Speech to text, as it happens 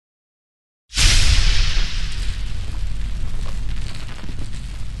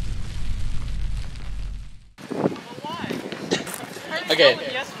Okay,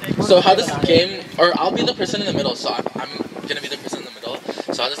 so how this game, or I'll be the person in the middle, so I'm gonna be the person in the middle.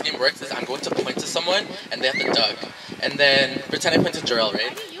 So how this game works is I'm going to point to someone, and they have to duck. And then, pretend I point to Jarrell,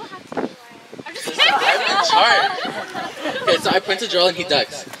 right? I'm in charge. Okay, so I point to Jarrell and he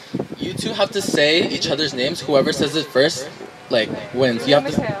ducks. You two have to say each other's names. Whoever says it first, like, wins. You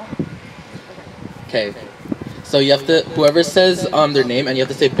have to... Okay. So you have to, whoever says their name and you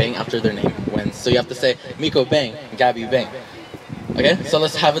have to say bang after their name wins. So you have to say Miko bang, Gabby bang. Okay, so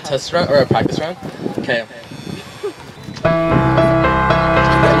let's have a test round or a practice round. Okay.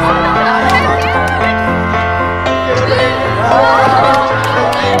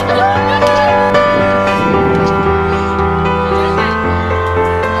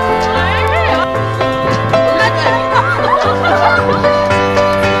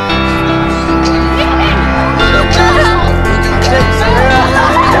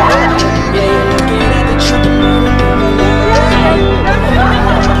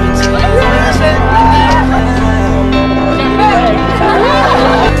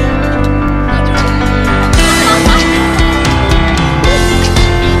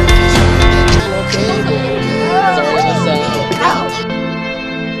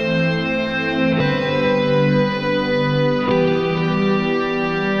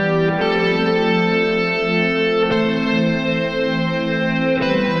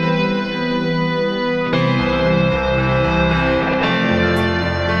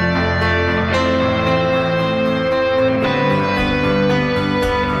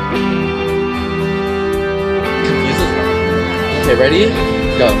 Okay, ready?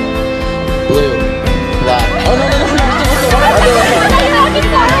 Go. Blue, black. Oh no!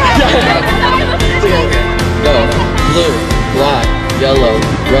 Okay. Go. Blue, black, yellow,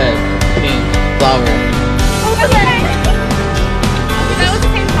 red, pink, flower. That was the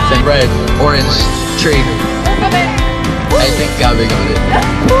same time. Red, orange, tree. I think Gabby got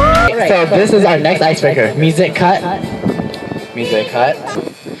it. So this is our next icebreaker. Music cut. Music cut.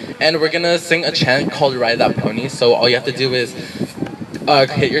 And we're gonna sing a chant called Ride That Pony. So all you have to do is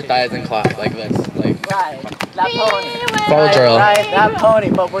hit your thighs and clap like this. Like Ride that pony. Follow Jarrell. Ride that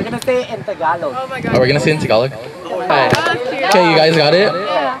pony, but we're gonna say it in Tagalog. Oh my god. Oh, we're gonna say it in Tagalog? Hi. Okay, you guys got it?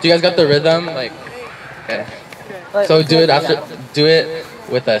 Do you guys got the rhythm? Like, okay. So do it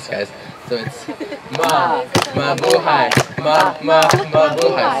with us, guys. So it's ma buhay, ma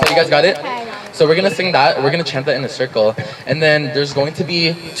buhay. So you guys got it? So we're gonna sing that. We're gonna chant that in a circle, and then there's going to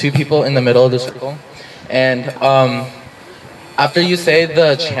be two people in the middle of the circle, and after you say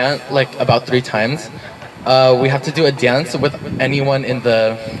the chant like about 3 times, we have to do a dance with anyone in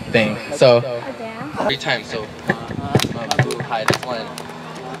the thing. So 3 times. So ma buhay. That's 1.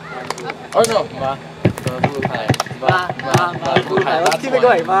 Or no, ma buhay, ma buhay. Let's keep it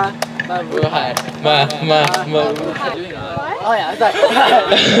going. Ma buhay, ma buhay. Oh yeah,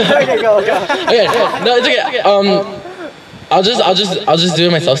 okay, go. Okay, no, it's okay. I'll just do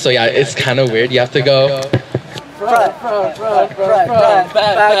it myself. So yeah, it's kind of weird. You have to go Front, back,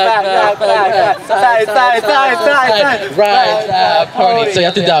 side. ride that pony. So you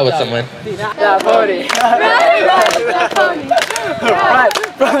have to do that with someone. That pony.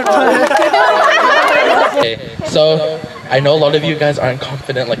 Okay, so I know a lot of you guys aren't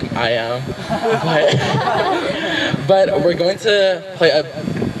confident like I am, but we're going to play a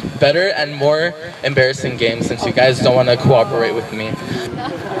better and more embarrassing game since you guys don't want to cooperate with me.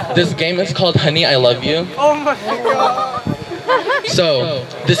 This game is called Honey, I Love You. Oh my god. So,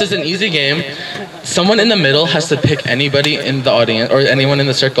 this is an easy game. Someone in the middle has to pick anybody in the audience or anyone in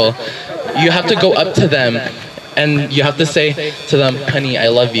the circle. You have to go up to them and you have to say to them, Honey, I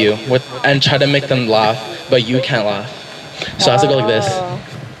love you, and try to make them laugh, but you can't laugh. So I have to go like this.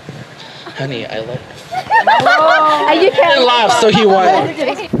 Honey, I love you. And you can't laugh, so he won. I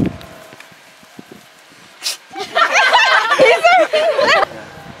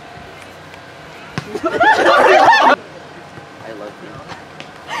love you.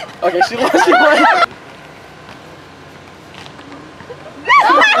 Okay, she won.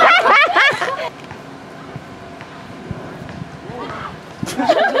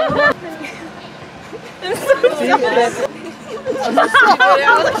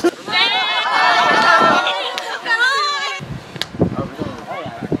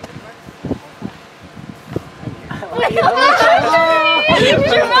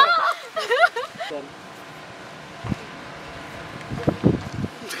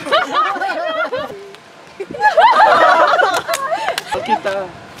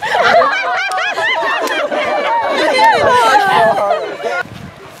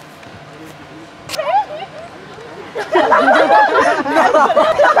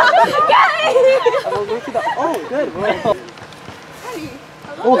 Oh, good.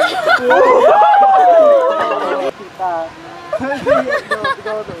 So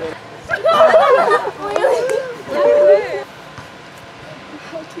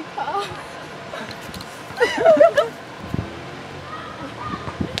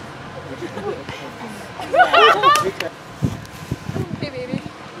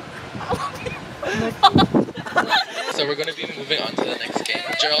we're gonna be moving on to the next game.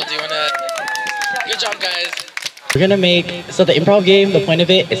 Gerald, do you wanna? Good job, guys. We're gonna make, so the improv game, the point of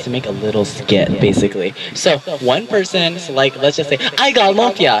it is to make a little skit, basically. So one person, so like, let's just say, I got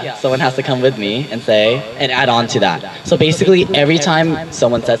lumpia. Someone has to come with me and say, and add on to that. So basically, every time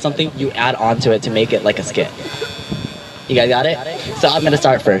someone says something, you add on to it to make it like a skit. You guys got it? So I'm gonna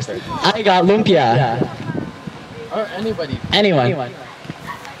start first. I got lumpia. Or anybody. Anyone.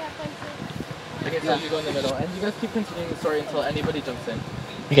 Okay, so you go in the middle, and you guys keep continuing the story until anybody jumps in.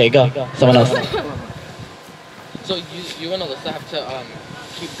 Okay, go. Someone else. So you and Alyssa have to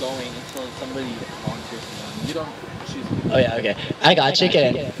keep going until somebody volunteers. You don't choose people. Oh yeah, okay. I got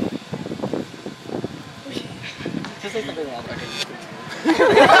chicken. Just say something else. Okay.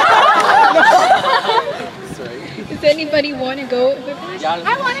 Sorry. Does anybody want to go first? Yeah.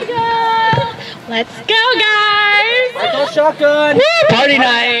 I want to go! Let's go, guys! I got shotgun. Party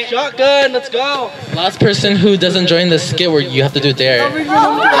night! Shotgun. Let's go. Last person who doesn't join the skit where you have to do it there.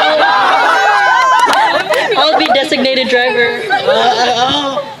 I'll be designated driver.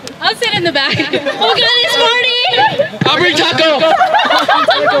 I'll sit in the back. Oh god, it's party! I'll bring taco!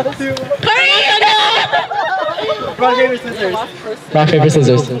 Rock, paper, scissors. Rock, paper,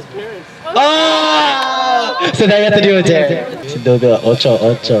 scissors. Oh! So now you have to do a dare. So they'll go ocho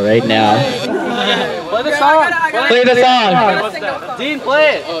ocho right now. Play the song. Play the song! Dean,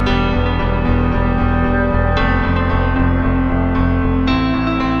 play it.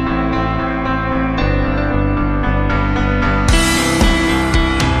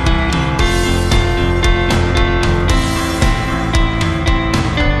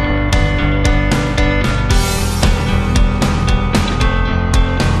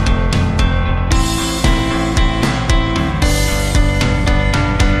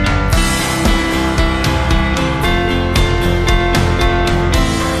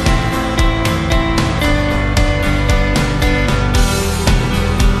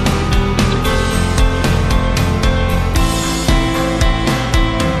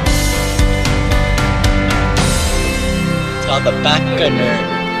 Called the back gernern.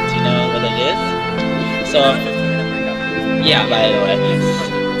 Do you know what it is? So, yeah, by the way.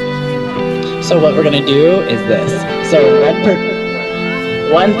 So what we're gonna do is this. So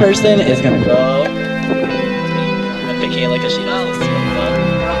one person is gonna go. I'm picking like a sheet.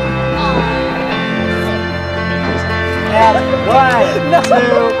 And 1, 2,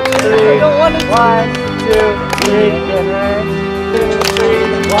 3. 1, 2, 3. 2, 3.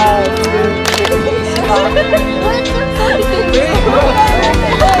 1, 2,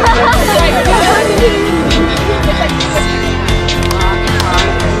 3.